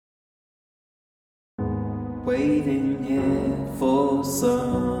waiting here for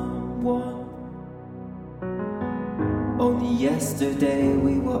someone. Only yesterday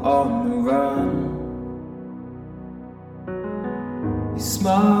we were on the run. You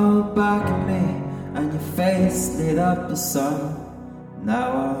smiled back at me and your face lit up the sun.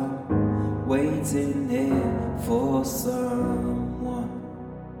 Now I'm waiting here for someone.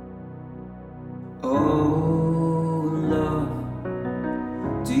 Oh love,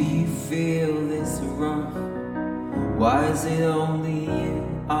 do you feel this rough? Why is it only you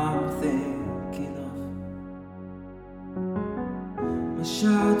I'm thinking of? My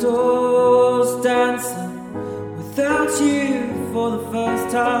shadow's dancing without you for the first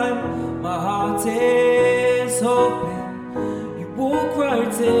time. My heart is hoping you walk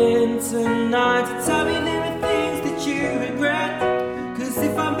right in tonight to tell me there are things that you regret. 'Cause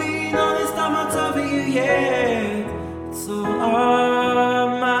if I'm being honest, I'm not over you yet. It's all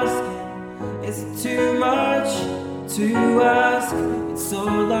I'm asking. Is it too much to ask? It's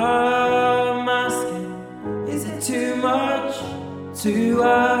all I'm asking. Is it too much to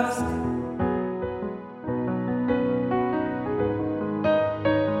ask?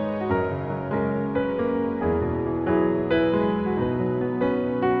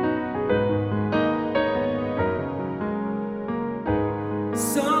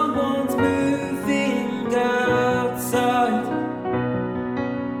 Someone's moving outside.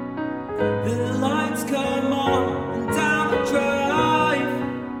 The lights come on and down the drive.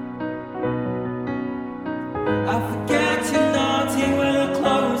 I forget you're not here when I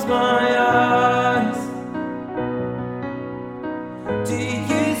close my eyes. Do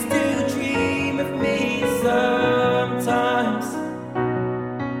you still dream of me sometimes?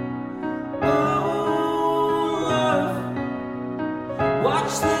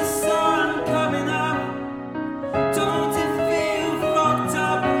 Watch the sun coming up. Don't it feel fucked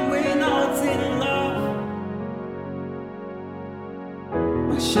up when we're not in love?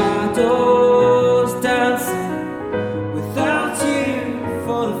 My shadow's dancing without you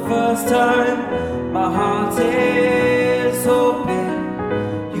for the first time. My heart is hoping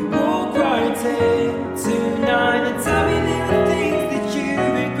you walk right in tonight and tell me there are things that you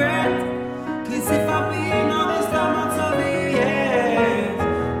regret. 'Cause if I'm being honest, I'm not over you yet.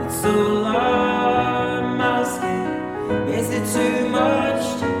 It's all I'm asking. Is it too much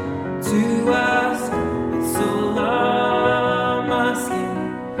to ask? It's all I'm asking.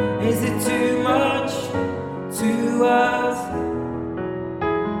 Is it too much to ask?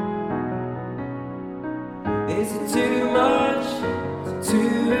 Is it too much to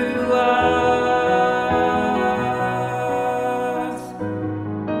ask?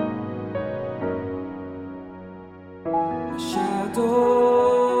 My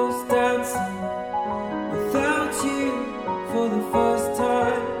shadow's dancing without you for the first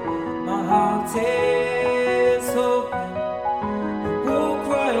time. My heart is hoping you walk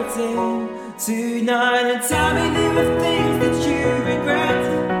right in tonight and tell me there are things that you regret.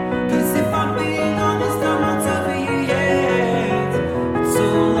 'Cause if I'm being honest, I'm not over you yet. It's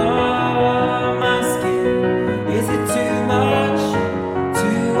all I'm asking. Is it too much to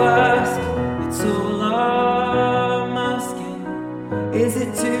ask? It's all I'm asking. Is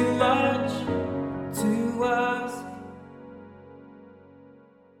it too much